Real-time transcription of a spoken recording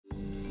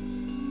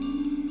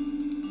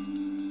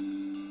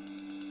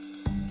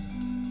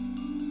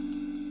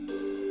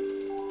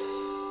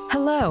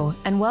Hello,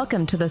 and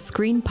welcome to the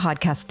Screen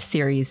Podcast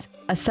series,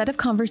 a set of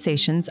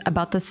conversations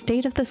about the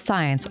state of the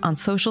science on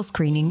social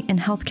screening in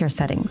healthcare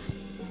settings.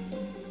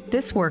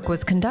 This work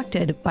was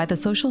conducted by the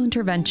Social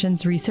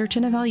Interventions Research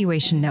and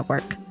Evaluation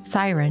Network,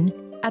 SIREN,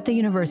 at the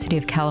University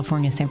of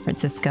California, San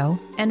Francisco,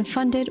 and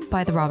funded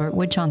by the Robert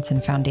Wood Johnson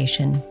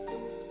Foundation.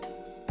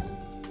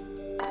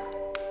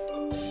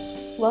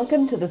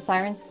 Welcome to the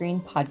SIREN Screen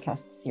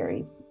Podcast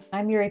series.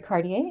 I'm Yuri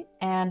Cartier,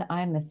 and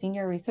I'm a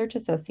Senior Research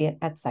Associate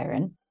at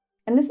SIREN.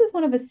 And this is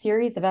one of a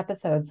series of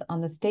episodes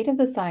on the state of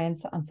the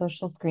science on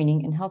social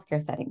screening in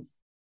healthcare settings,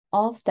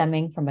 all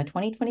stemming from a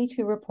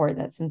 2022 report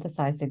that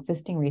synthesized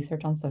existing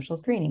research on social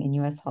screening in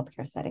U.S.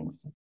 healthcare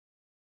settings.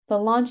 The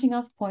launching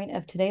off point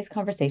of today's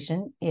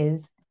conversation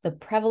is the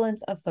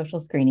prevalence of social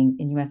screening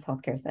in U.S.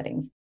 healthcare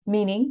settings,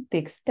 meaning the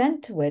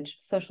extent to which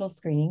social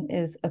screening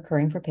is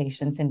occurring for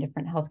patients in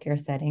different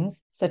healthcare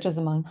settings, such as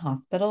among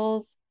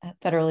hospitals,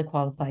 federally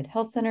qualified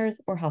health centers,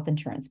 or health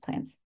insurance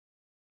plans.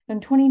 In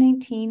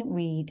 2019,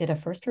 we did a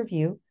first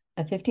review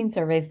of 15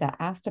 surveys that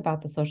asked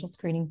about the social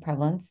screening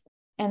prevalence,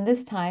 and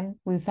this time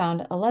we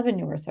found 11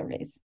 newer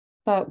surveys.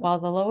 But while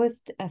the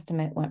lowest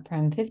estimate went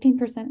from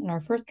 15% in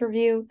our first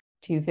review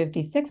to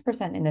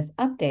 56% in this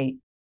update,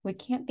 we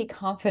can't be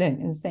confident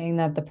in saying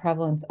that the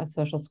prevalence of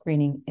social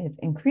screening is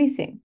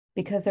increasing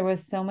because there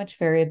was so much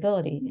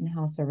variability in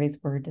how surveys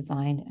were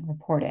designed and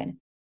reported.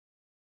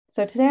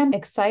 So today I'm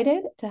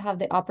excited to have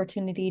the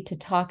opportunity to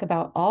talk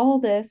about all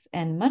this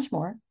and much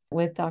more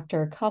with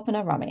Dr.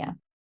 Kalpana Ramaiah,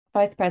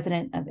 Vice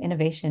President of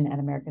Innovation at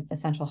America's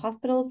Essential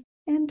Hospitals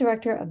and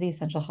Director of the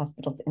Essential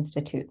Hospitals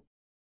Institute.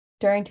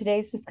 During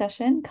today's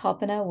discussion,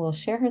 Kalpana will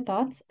share her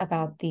thoughts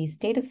about the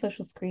state of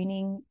social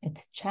screening,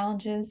 its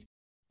challenges,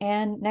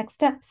 and next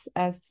steps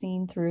as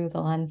seen through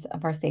the lens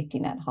of our safety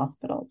net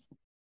hospitals.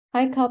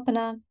 Hi,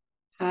 Kalpana.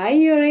 Hi,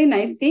 Yuri.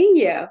 Nice seeing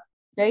you.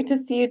 Great to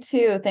see you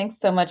too. Thanks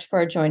so much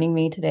for joining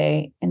me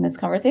today in this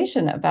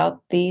conversation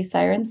about the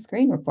SIREN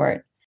Screen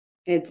Report.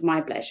 It's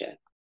my pleasure.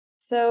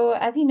 So,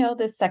 as you know,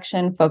 this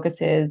section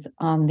focuses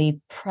on the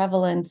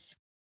prevalence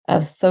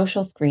of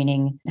social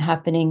screening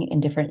happening in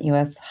different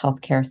U.S.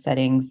 healthcare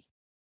settings.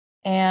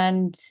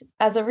 And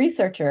as a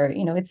researcher,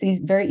 it's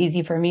very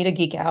easy for me to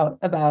geek out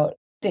about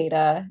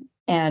data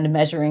and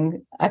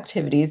measuring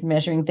activities,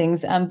 measuring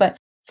things. But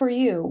for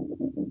you,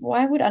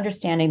 why would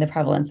understanding the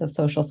prevalence of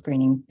social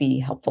screening be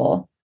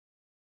helpful?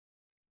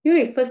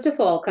 Yuri, first of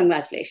all,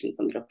 congratulations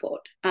on the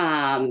report.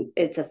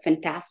 It's a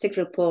fantastic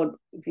report.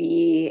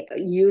 We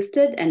used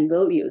it and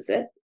will use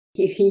it.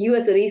 You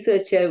as a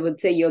researcher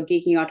would say you're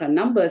geeking out on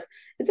numbers.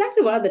 It's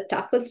actually one of the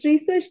toughest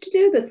research to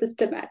do, the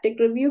systematic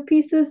review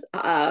pieces.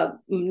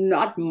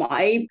 Not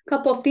my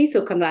cup of tea,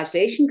 so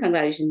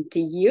congratulations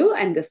to you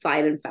and the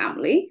SIREN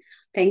family.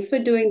 Thanks for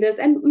doing this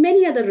and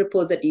many other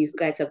reports that you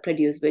guys have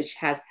produced, which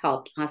has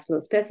helped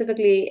hospitals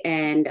specifically,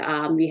 and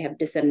we have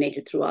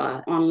disseminated through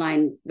our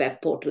online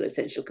web portal,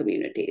 Essential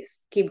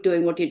Communities. Keep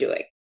doing what you're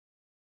doing.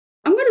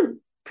 I'm going to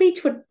preach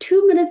for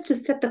 2 minutes to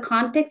set the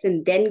context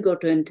and then go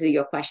into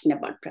your question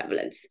about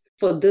prevalence.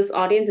 For this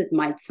audience, it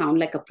might sound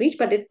like a preach,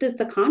 but it is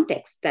the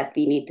context that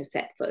we need to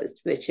set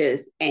first, which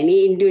is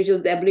any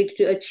individual's ability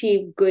to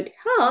achieve good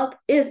health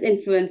is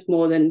influenced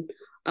more than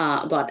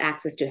about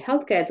access to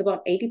healthcare. It's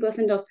about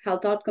 80% of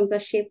health outcomes are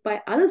shaped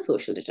by other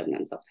social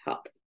determinants of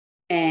health.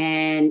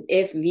 And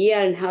if we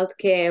are in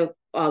healthcare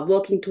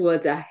working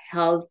towards a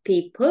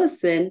healthy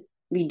person,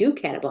 we do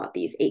care about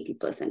these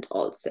 80%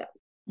 also.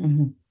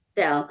 Mm-hmm.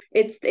 So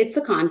it's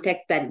the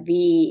context that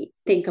we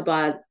think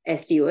about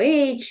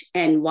SDOH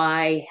and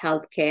why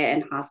healthcare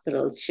and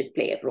hospitals should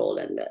play a role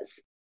in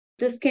this.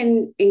 This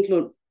can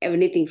include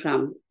anything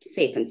from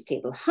safe and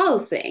stable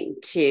housing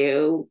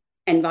to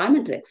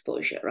environmental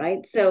exposure,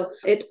 right? So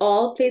it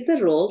all plays a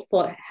role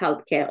for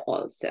healthcare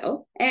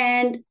also.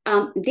 And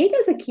data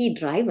is a key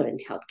driver in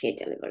healthcare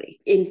delivery,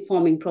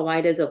 informing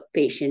providers of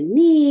patient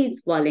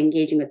needs while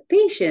engaging with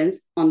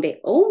patients on their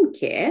own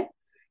care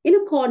in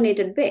a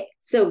coordinated way.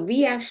 So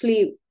we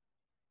actually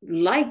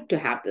like to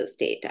have this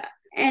data.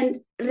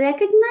 And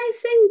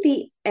recognizing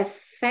the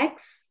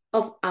effects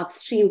of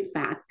upstream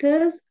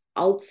factors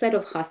outside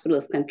of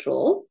hospitals'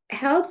 control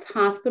helps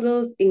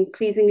hospitals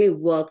increasingly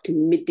work to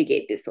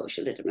mitigate the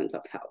social determinants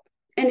of health.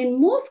 And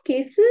in most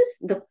cases,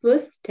 the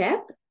first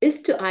step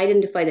is to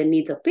identify the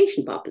needs of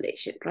patient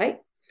population, right?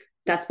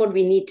 That's what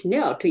we need to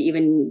know to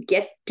even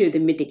get to the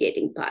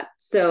mitigating part.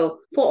 So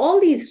for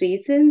all these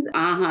reasons,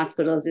 our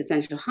hospitals,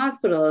 essential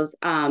hospitals,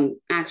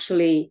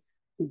 actually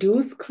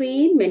do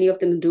screen. Many of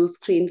them do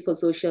screen for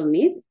social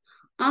needs.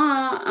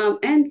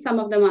 And some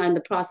of them are in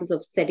the process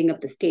of setting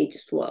up the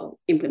stages for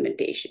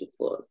implementation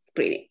for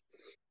screening.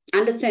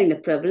 Understanding the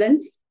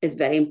prevalence is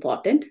very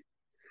important,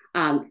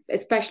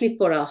 especially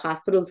for our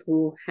hospitals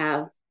who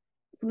do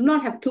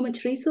not have too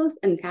much resource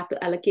and have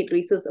to allocate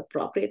resource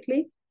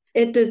appropriately.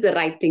 It is the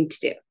right thing to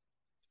do.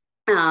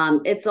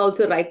 It's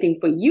also the right thing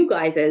for you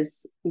guys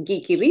as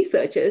geeky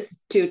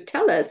researchers to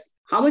tell us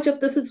how much of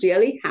this is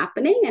really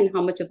happening and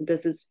how much of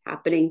this is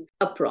happening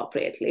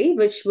appropriately,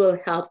 which will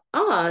help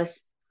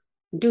us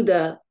do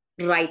the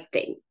right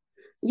thing.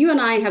 you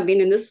and I have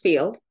been in this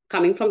field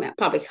coming from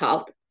public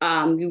health.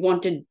 We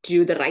want to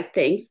do the right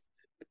things.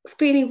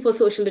 Screening for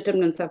social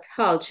determinants of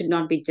health should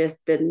not be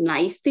just the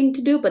nice thing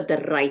to do, but the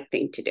right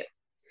thing to do.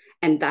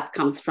 And that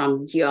comes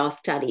from your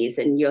studies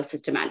and your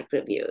systematic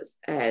reviews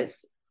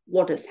as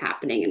what is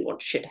happening and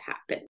what should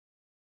happen.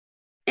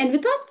 And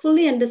without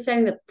fully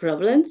understanding the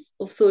prevalence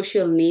of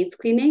social needs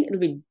screening, it'll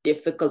be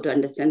difficult to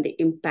understand the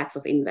impacts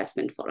of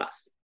investment for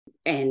us.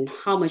 And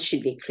how much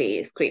should we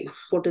screen?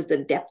 What is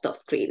the depth of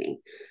screening?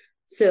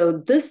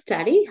 So this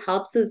study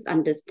helps us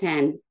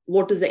understand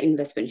what does the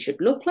investment should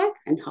look like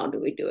and how do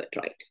we do it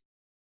right.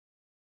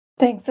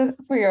 Thanks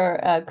for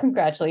your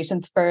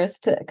congratulations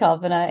first,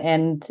 Kalpana,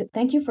 and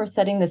thank you for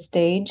setting the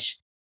stage.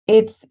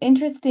 It's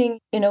interesting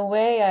in a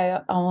way. I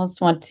almost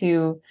want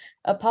to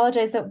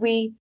apologize that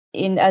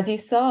as you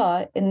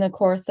saw in the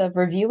course of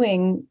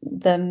reviewing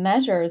the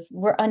measures,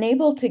 we're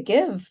unable to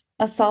give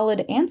a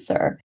solid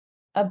answer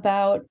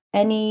about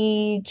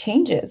any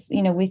changes.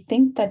 We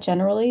think that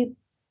generally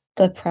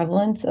the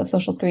prevalence of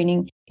social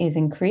screening is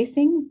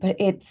increasing, but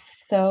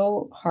it's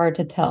so hard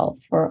to tell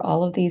for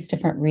all of these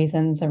different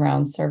reasons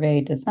around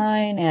survey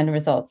design and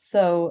results.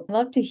 So I'd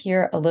love to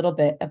hear a little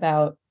bit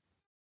about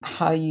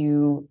how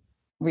you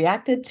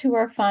reacted to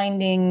our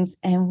findings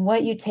and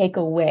what you take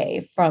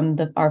away from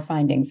our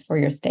findings for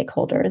your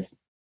stakeholders.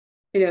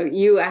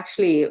 You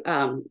actually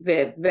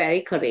were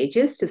very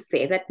courageous to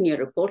say that in your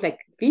report. Like,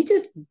 we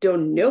just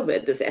don't know where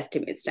this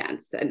estimate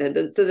stands. And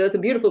so there's a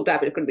beautiful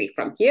graph. It could be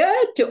from here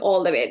to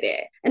all the way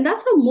there. And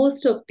that's how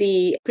most of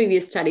the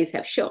previous studies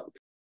have shown.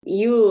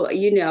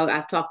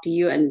 I've talked to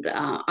you and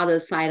other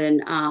Siren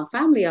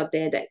family out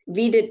there that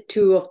we did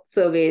two of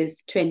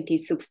surveys,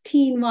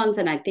 2016 ones,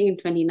 and I think in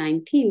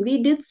 2019,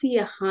 we did see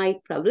a high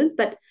prevalence,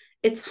 but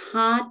it's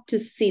hard to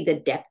see the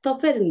depth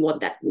of it and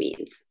what that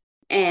means.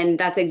 And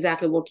that's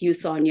exactly what you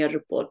saw in your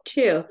report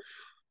too.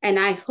 And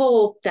I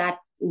hope that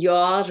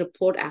your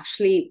report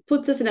actually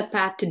puts us in a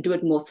path to do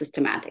it more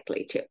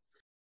systematically too.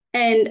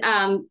 And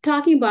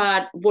talking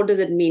about what does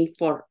it mean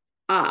for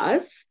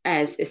us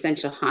as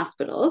essential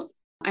hospitals,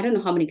 I don't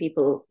know how many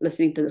people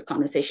listening to this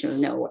conversation will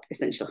know what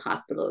essential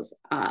hospitals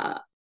are.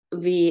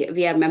 We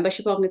are a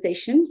membership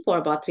organization for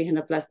about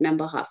 300 plus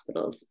member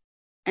hospitals.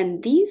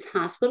 And these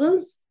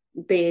hospitals,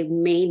 their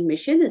main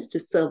mission is to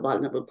serve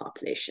vulnerable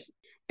population.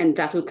 And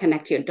that will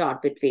connect your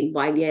dot between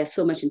why we are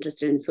so much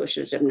interested in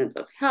social determinants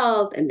of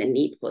health and the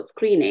need for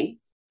screening.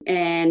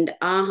 And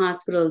our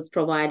hospitals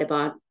provide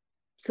about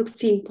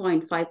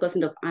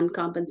 16.5% of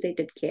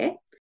uncompensated care.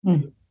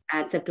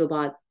 Adds up to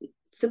about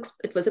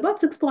it was about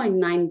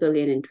 6.9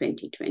 billion in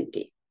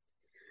 2020.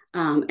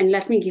 And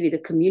let me give you the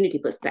community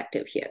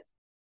perspective here.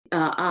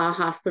 Our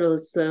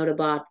hospitals served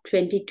about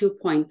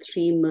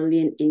 22.3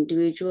 million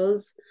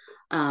individuals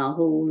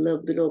who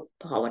live below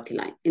poverty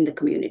line in the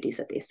communities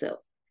that they serve.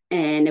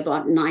 And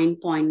about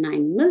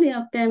 9.9 million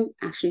of them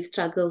actually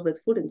struggle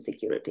with food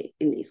insecurity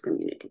in these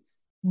communities.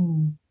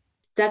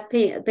 That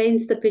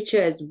paints the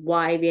picture as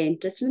why we are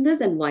interested in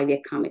this and why we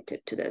are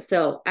committed to this.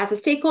 So as a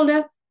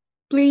stakeholder,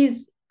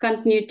 please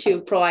continue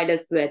to provide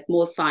us with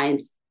more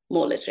science,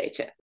 more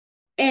literature.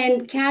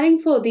 And caring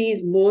for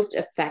these most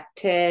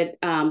affected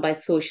by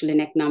social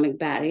and economic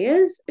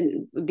barriers,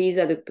 and these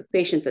are the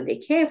patients that they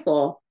care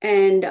for.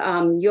 And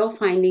your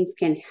findings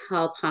can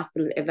help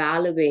hospitals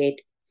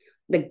evaluate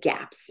the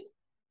gaps.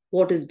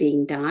 What is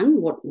being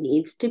done? What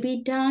needs to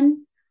be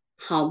done?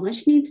 How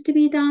much needs to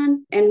be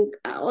done? And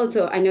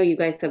also, I know you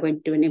guys are going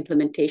to do an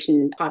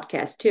implementation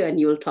podcast too, and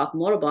you'll talk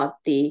more about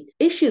the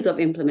issues of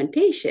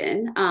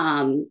implementation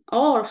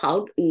or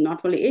how, not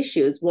only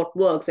issues, what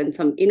works and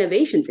some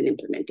innovations in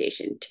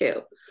implementation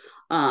too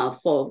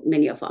for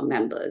many of our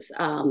members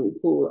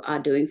who are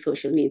doing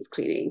social needs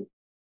screening.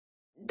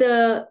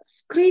 The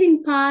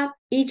screening part,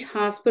 each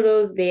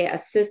hospitals, they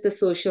assess the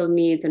social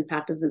needs and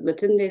practices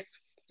within their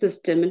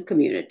system and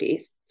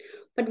communities.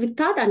 But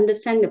without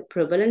understanding the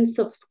prevalence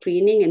of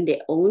screening in their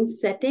own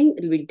setting,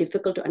 it'll be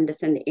difficult to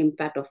understand the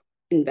impact of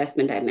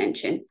investment I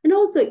mentioned. And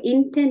also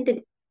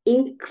intended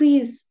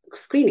increase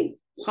screening,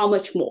 how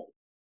much more?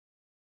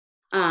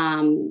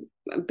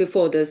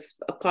 Before this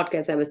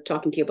podcast, I was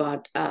talking to you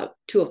about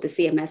two of the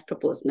CMS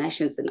proposed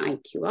measures in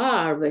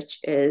IQR, which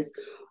is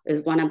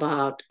one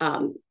about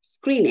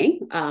screening,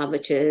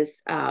 which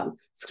is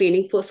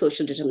screening for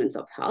social determinants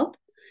of health.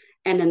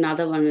 And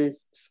another one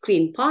is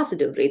screen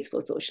positive rates for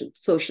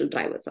social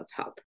drivers of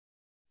health.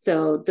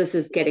 So this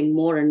is getting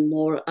more and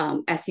more,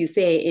 as you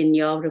say in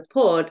your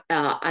report,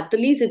 at the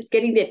least it's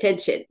getting the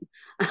attention,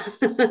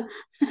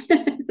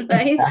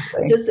 right?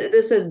 Exactly.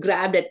 This has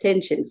grabbed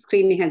attention.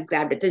 Screening has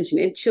grabbed attention.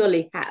 It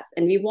surely has.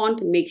 And we want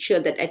to make sure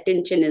that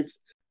attention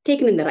is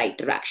taken in the right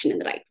direction, in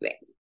the right way.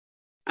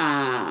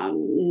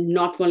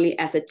 Not only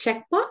as a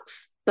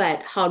checkbox,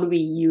 but how do we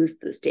use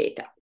this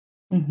data?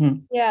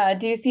 Yeah.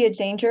 Do you see a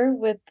danger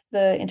with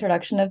the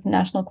introduction of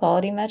national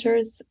quality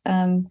measures,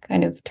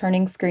 kind of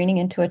turning screening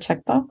into a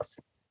checkbox?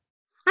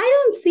 I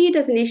don't see it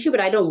as an issue, but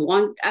I'm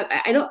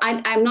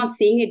not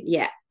seeing it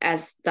yet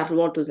as that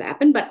what was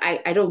happen, but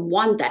I don't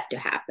want that to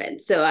happen.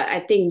 So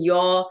I think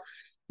your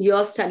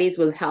your studies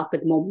will help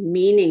it more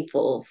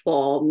meaningful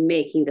for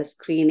making the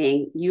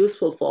screening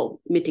useful for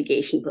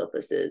mitigation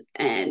purposes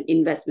and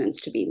investments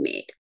to be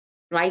made.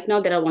 Right now,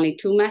 there are only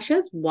two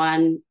measures.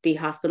 One, the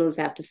hospitals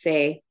have to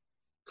say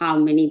how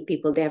many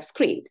people they have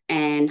screened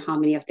and how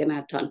many of them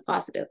have turned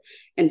positive.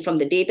 And from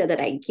the data that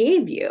I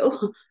gave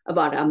you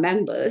about our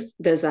members,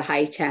 there's a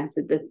high chance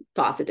that the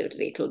positivity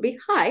rate will be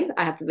high.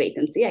 I have to wait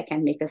and see. I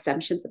can make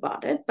assumptions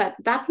about it, but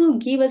that will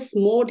give us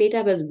more data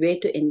as where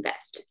to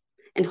invest.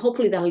 And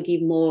hopefully that will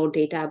give more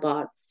data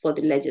about for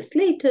the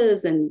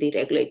legislators and the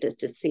regulators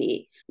to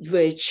see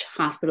which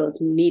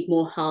hospitals need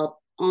more help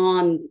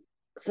on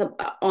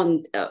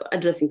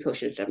addressing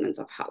social determinants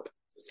of health.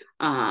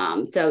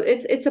 So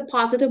it's a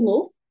positive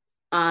move.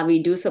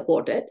 We do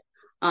support it.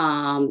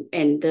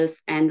 And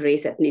this and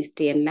race,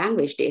 ethnicity, and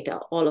language data,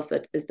 all of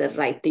it is the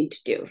right thing to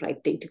do, right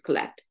thing to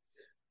collect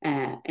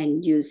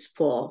and use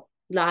for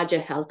larger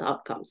health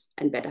outcomes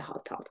and better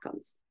health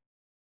outcomes.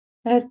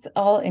 That's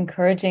all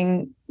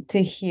encouraging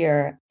to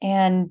hear.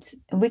 And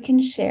we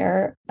can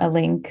share a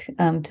link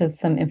to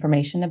some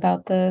information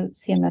about the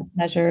CMS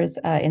measures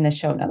in the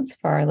show notes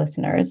for our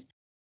listeners.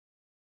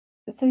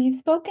 So you've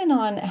spoken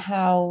on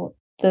how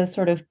the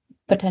sort of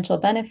potential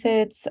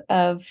benefits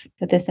of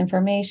this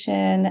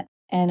information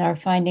and our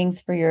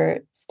findings for your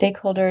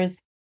stakeholders.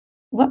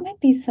 What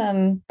might be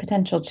some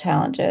potential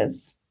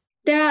challenges?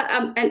 There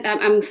are, and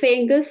I'm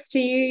saying this to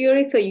you,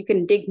 Yuri, so you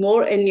can dig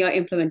more in your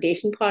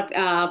implementation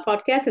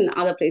podcast and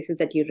other places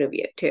that you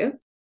review too.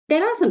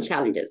 There are some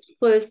challenges.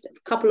 First,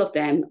 a couple of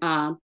them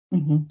are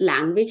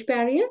language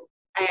barrier.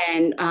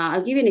 And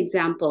I'll give you an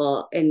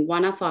example. In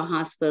one of our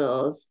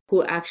hospitals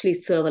who actually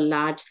serve a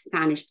large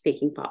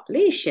Spanish-speaking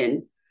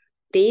population,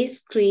 they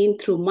screen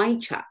through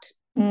MyChart.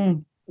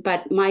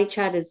 But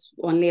MyChart is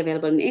only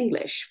available in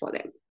English for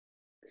them.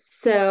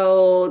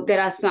 So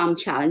there are some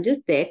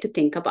challenges there to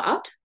think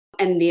about,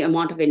 and the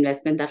amount of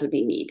investment that will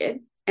be needed.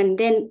 And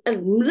then a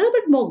little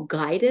bit more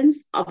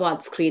guidance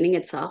about screening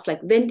itself,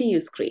 like when do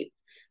you screen?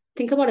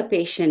 Think about a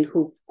patient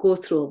who goes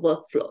through a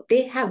workflow.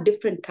 They have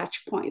different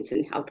touch points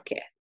in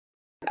healthcare.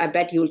 I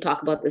bet you'll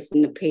talk about this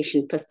in the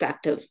patient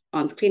perspective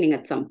on screening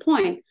at some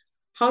point.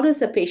 How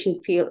does a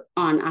patient feel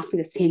on asking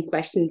the same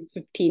question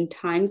 15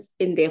 times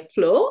in their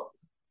flow?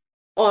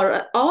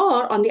 Or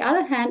on the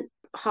other hand,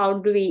 how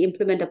do we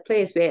implement a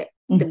place where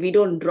that we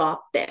don't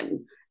drop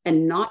them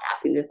and not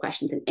asking the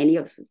questions in any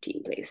of the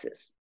 15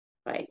 places,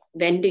 right?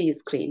 When do you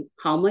screen?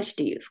 How much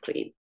do you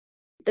screen?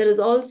 There is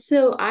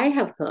also, I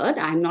have heard,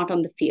 I'm not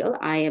on the field,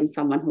 I am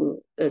someone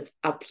who is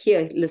up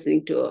here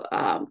listening to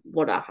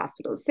what our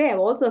hospitals say. I've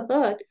also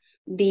heard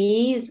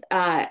these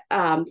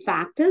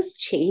factors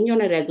change on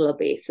a regular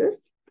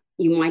basis.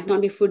 You might not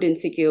be food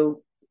insecure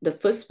the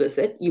first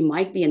visit, you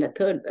might be in the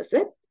third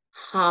visit.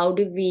 How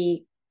do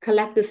we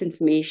collect this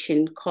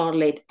information,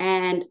 correlate,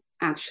 and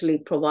actually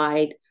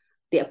provide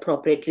the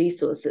appropriate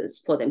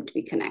resources for them to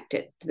be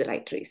connected to the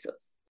right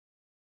resource?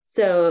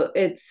 So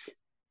it's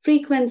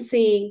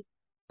frequency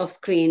of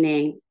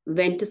screening,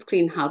 when to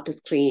screen, how to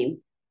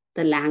screen,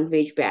 the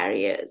language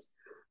barriers.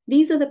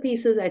 These are the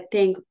pieces, I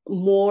think,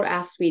 more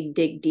as we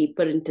dig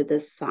deeper into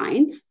the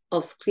science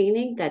of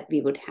screening that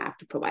we would have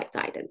to provide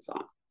guidance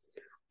on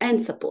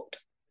and support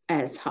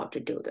as how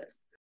to do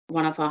this.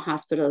 One of our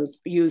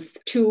hospitals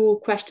used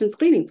 2-question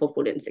screening for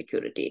food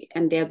insecurity,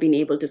 and they have been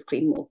able to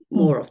screen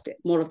more of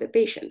the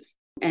patients.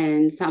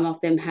 And some of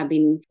them have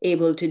been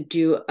able to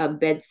do a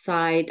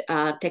bedside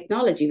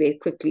technology very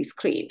quickly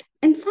screened.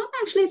 And some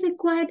actually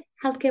required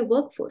healthcare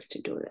workforce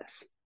to do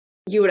this.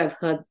 You would have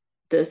heard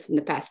this in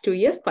the past 2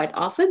 years quite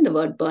often, the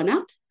word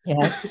burnout.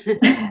 Yes.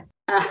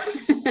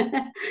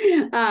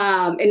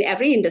 In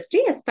every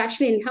industry,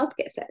 especially in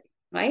healthcare setting,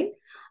 right?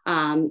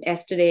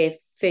 Yesterday,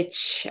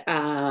 Fitch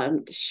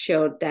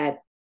showed that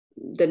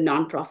the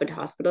nonprofit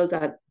hospitals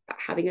are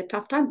having a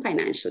tough time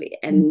financially,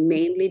 and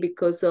mainly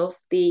because of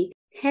the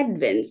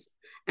headwinds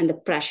and the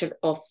pressure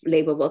of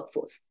labor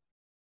workforce.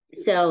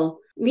 So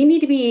we need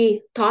to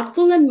be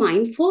thoughtful and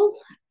mindful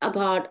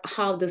about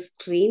how the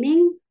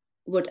screening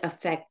would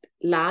affect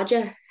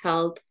larger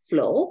health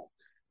workflow.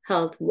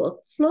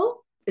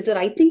 Is the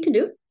right thing to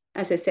do,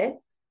 as I said,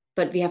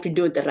 but we have to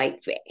do it the right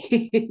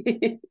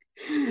way.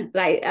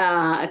 Right,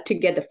 to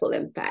get the full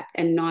impact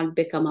and not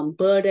become a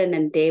burden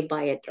and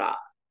thereby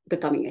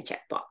becoming a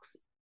checkbox.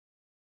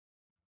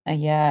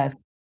 Yes.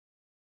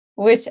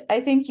 Which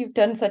I think you've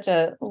done such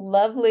a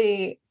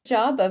lovely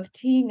job of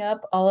teeing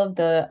up all of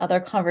the other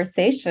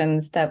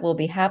conversations that will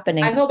be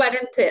happening. I hope I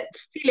didn't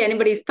steal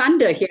anybody's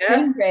thunder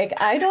here. Greg,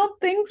 I don't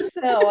think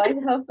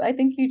so. I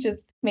think you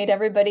just made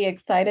everybody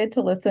excited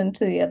to listen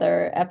to the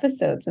other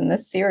episodes in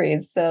this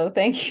series. So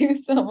thank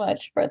you so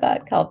much for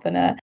that,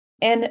 Kalpana.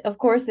 And of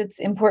course, it's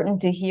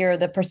important to hear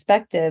the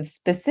perspective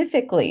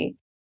specifically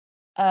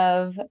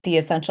of the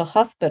essential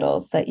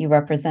hospitals that you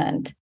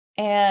represent.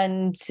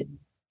 And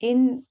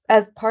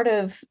as part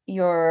of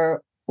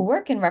your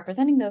work in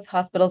representing those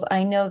hospitals,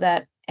 I know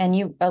that, and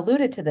you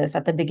alluded to this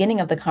at the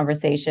beginning of the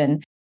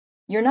conversation,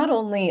 you're not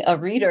only a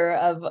reader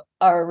of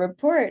our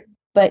report,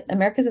 But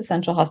America's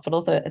Essential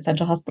Hospitals,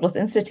 Essential Hospitals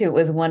Institute,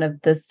 was one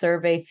of the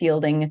survey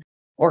fielding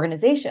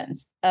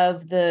organizations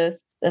of the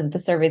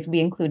surveys we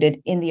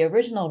included in the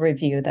original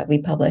review that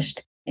we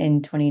published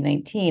in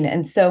 2019.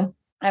 And so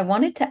I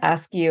wanted to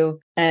ask you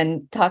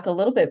and talk a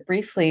little bit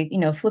briefly,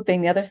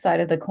 flipping the other side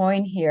of the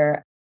coin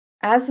here.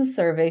 As a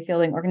survey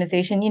fielding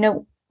organization,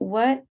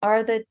 what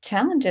are the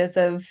challenges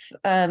of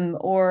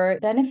or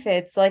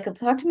benefits? Like,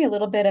 talk to me a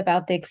little bit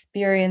about the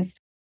experience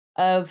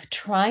of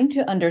trying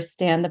to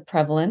understand the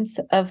prevalence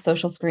of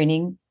social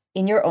screening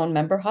in your own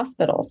member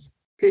hospitals.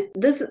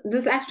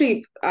 This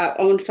actually, I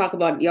want to talk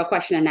about your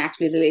question and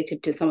actually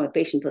related to some of the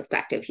patient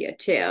perspective here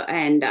too.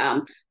 And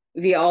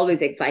we are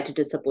always excited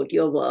to support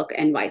your work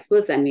and vice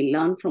versa, and we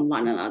learn from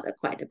one another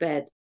quite a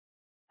bit.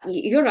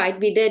 You're right.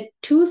 We did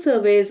 2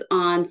 surveys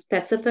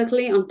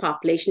specifically on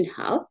population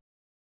health.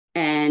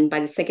 And by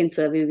the second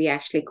survey, we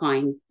actually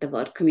coined the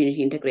word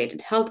community integrated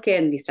healthcare,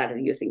 and we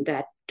started using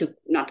that to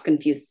not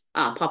confuse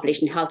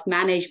population health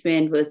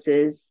management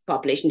versus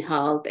population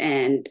health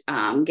and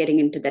getting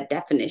into the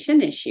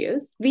definition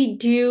issues. We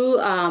do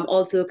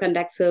also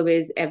conduct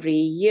surveys every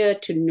year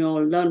to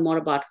learn more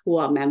about who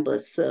our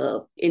members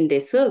serve in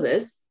their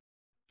service.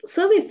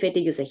 Survey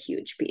fatigue is a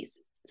huge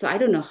piece. So I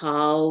don't know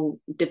how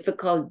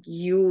difficult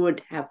you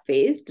would have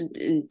faced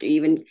to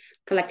even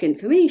collect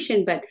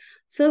information, but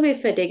survey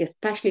fatigue,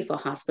 especially for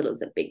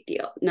hospitals, is a big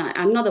deal. Now,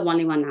 I'm not the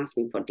only one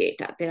asking for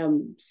data. There are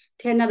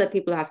 10 other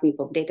people asking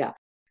for data.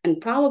 And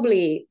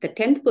probably the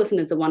 10th person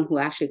is the one who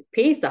actually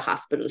pays the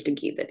hospital to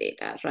give the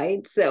data,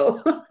 right?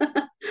 So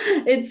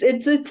it's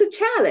a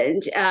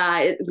challenge.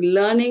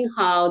 Learning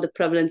how the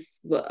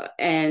prevalence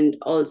and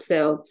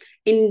also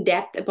in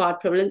depth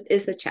about prevalence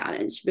is a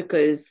challenge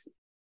because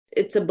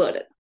it's a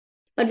burden.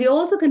 But we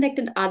also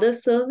conducted other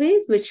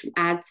surveys, which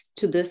adds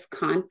to this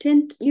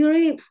content,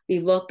 Yuri. We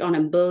worked on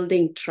a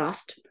building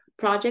trust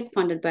project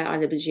funded by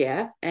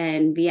RWJF.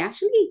 And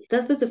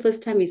that was the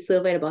first time we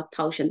surveyed about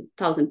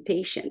 1,000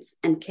 patients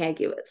and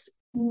caregivers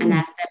and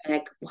asked them,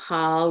 like,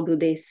 how do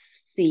they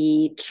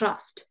see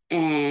trust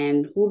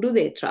and who do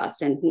they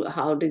trust and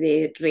how do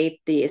they rate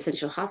the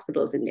essential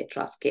hospitals in their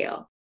trust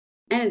scale?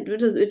 And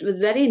it was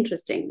very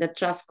interesting. The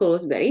trust score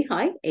was very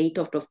high. 8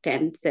 out of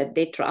 10 said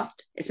they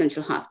trust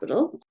Essential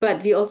Hospital.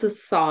 But we also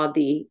saw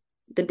the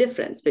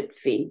difference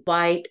between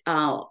white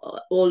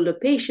older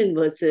patient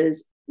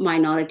versus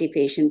minority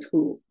patients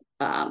who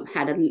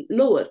had a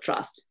lower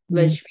trust,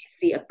 which we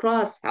see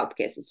across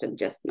healthcare system,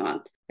 just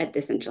not at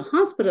Essential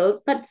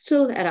Hospitals, but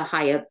still at a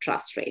higher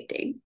trust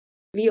rating.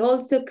 We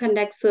also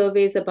conduct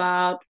surveys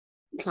about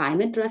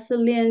climate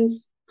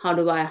resilience. How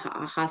do our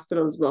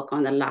hospitals work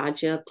on the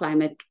larger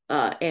climate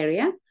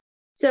area?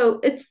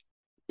 So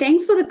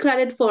thanks for the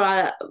credit for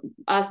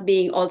us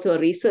being also a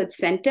research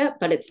center,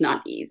 but it's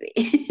not easy.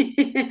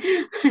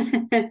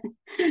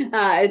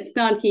 It's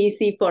not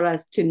easy for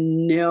us to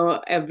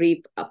know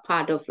every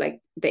part of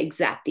like the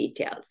exact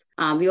details.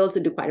 We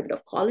also do quite a bit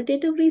of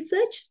qualitative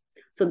research.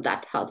 So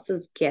that helps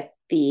us get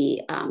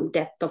the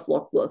depth of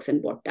what works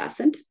and what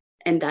doesn't.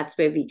 And that's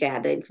where we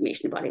gather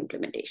information about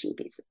implementation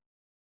pieces.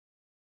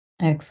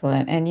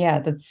 Excellent. And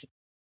that's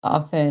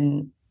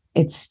often,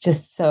 it's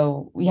just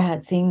so,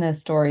 seeing the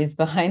stories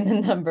behind the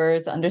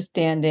numbers,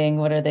 understanding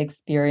what are the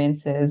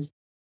experiences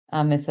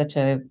is such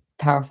a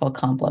powerful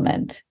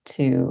complement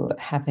to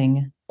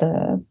having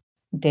the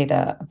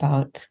data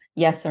about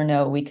yes or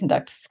no, we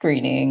conduct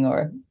screening,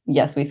 or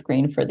yes, we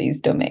screen for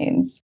these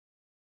domains.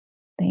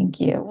 Thank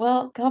you.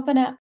 Well,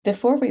 Kalpana,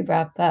 before we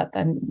wrap up,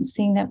 I'm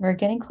seeing that we're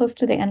getting close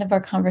to the end of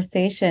our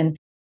conversation.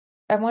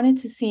 I wanted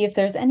to see if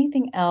there's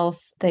anything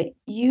else that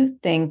you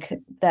think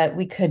that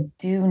we could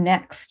do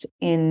next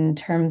in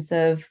terms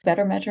of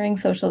better measuring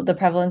the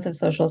prevalence of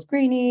social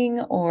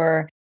screening,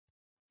 or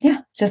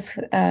just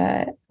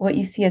what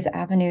you see as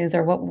avenues,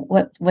 or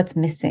what's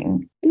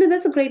missing.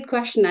 That's a great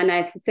question. And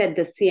as I said,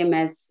 the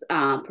CMS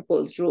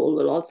proposed rule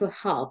will also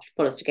help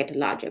for us to get a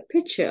larger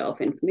picture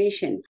of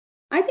information.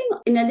 I think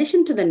in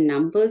addition to the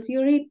numbers,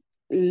 Yuri,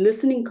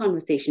 listening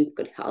conversations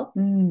could help.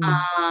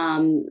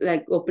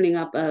 Like opening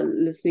up a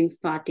listening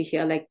spot to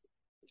hear, like,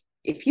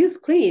 if you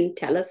screen,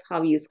 tell us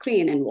how you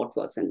screen and what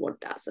works and what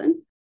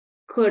doesn't,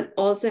 could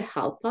also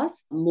help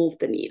us move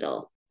the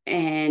needle.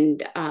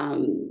 And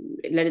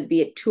let it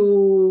be a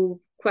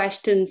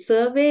 2-question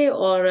survey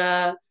or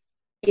a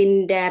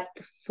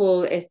in-depth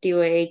full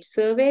SDOH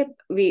survey.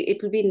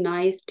 It will be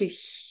nice to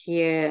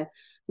hear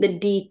the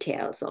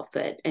details of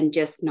it and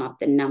just not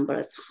the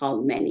numbers,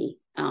 how many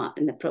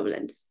in the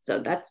prevalence. So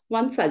that's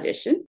one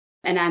suggestion.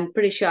 And I'm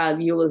pretty sure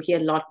you will hear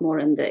a lot more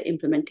in the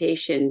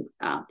implementation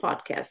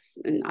podcasts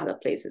and other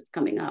places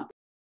coming up.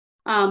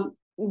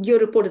 Your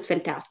report is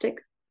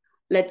fantastic.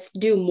 Let's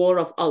do more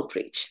of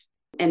outreach.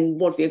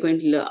 And what we're going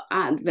to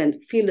learn when the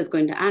field is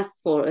going to ask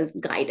for is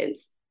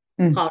guidance.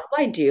 How do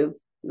I do?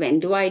 When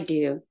do I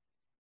do?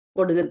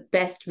 What is the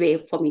best way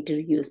for me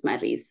to use my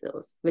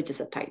resource, which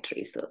is a tight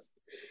resource?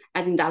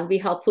 I think that'll be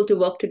helpful to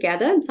work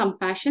together in some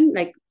fashion.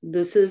 Like,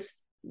 this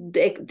is,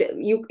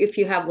 if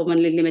you have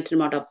only limited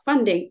amount of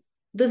funding,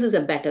 this is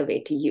a better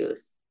way to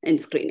use in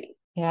screening.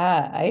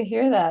 Yeah, I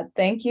hear that.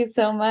 Thank you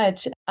so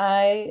much.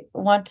 I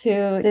want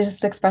to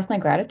just express my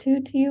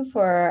gratitude to you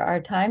for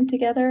our time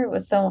together. It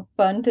was so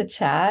fun to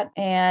chat.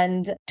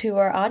 And to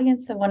our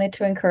audience, I wanted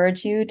to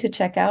encourage you to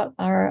check out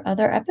our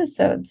other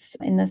episodes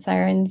in the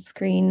Siren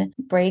Screen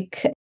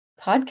Break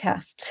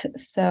podcast.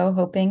 So,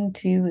 hoping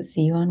to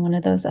see you on one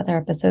of those other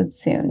episodes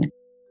soon.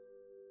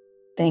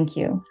 Thank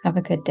you. Have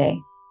a good day.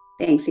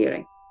 Thanks,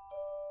 Yuri.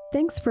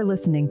 Thanks for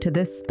listening to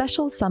this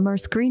special summer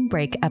screen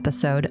break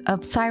episode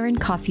of Siren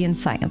Coffee and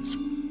Science,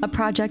 a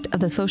project of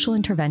the Social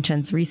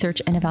Interventions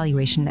Research and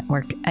Evaluation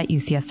Network at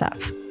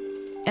UCSF.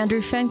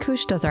 Andrew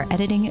Fankush does our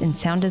editing and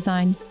sound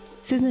design,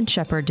 Susan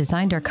Shepard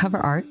designed our cover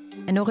art,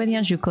 and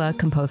Aurélien Jucla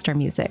composed our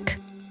music.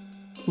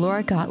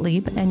 Laura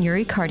Gottlieb and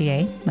Yuri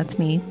Cartier, that's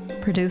me,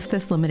 produced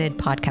this limited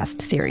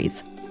podcast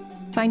series.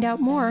 Find out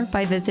more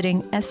by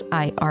visiting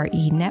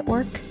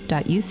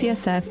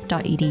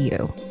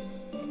sirenetwork.ucsf.edu.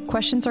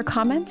 Questions or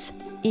comments?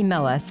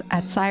 Email us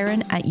at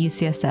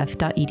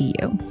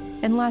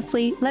siren@ucsf.edu. And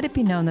lastly, let it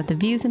be known that the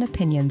views and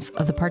opinions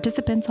of the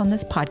participants on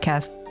this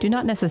podcast do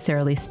not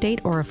necessarily state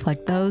or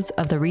reflect those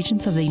of the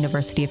Regents of the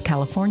University of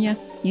California,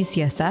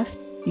 UCSF,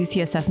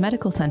 UCSF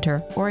Medical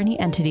Center, or any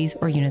entities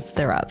or units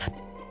thereof.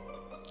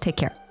 Take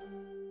care.